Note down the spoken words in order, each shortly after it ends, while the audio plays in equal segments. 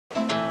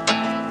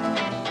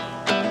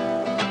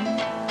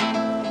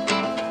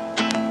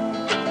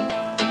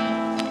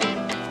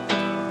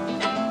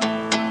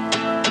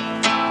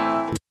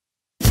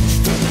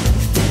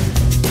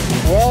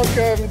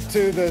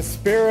to the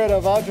Spirit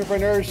of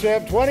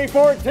Entrepreneurship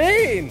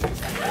 2014.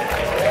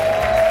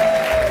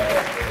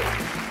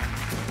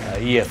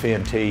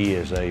 EFNT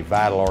is a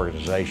vital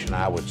organization,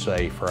 I would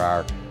say, for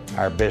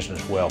our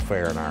business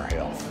welfare and our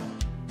health.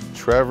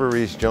 Trevor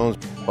Rees-Jones,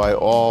 by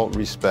all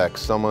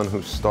respects, someone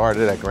who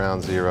started at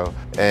ground zero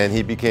and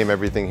he became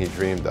everything he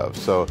dreamed of.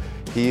 So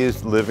he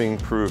is living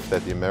proof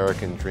that the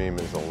American dream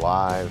is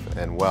alive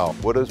and well.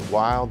 What does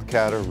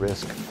wildcatter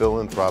risk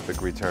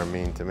philanthropic return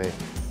mean to me?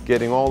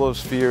 Getting all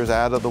those fears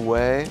out of the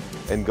way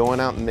and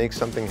going out and make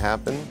something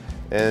happen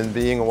and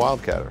being a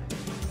wildcatter.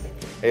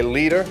 A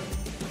leader,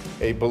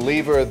 a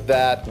believer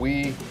that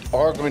we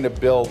are going to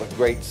build a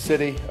great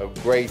city, a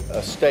great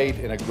state,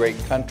 and a great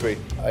country.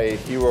 A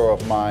hero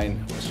of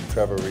mine, Mr.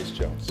 Trevor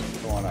Rees-Jones.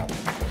 Come on up.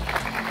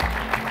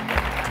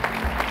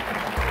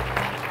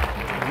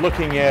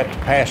 Looking at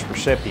past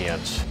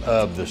recipients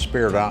of the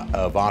Spirit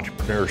of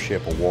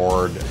Entrepreneurship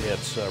Award,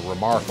 it's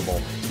remarkable.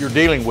 You're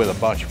dealing with a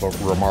bunch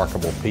of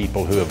remarkable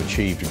people who have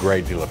achieved a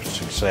great deal of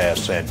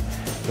success, and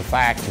the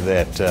fact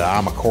that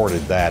I'm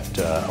accorded that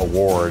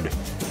award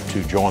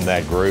to join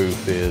that group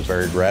is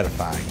very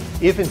gratifying.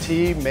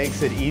 EFNT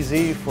makes it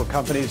easy for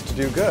companies to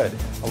do good.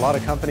 A lot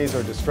of companies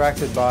are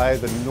distracted by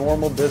the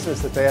normal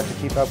business that they have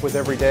to keep up with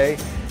every day,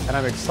 and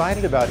I'm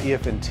excited about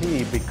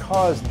EFNT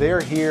because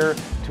they're here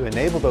to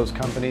enable those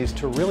companies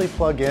to really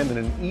plug in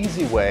an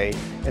easy way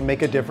and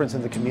make a difference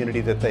in the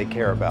community that they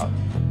care about.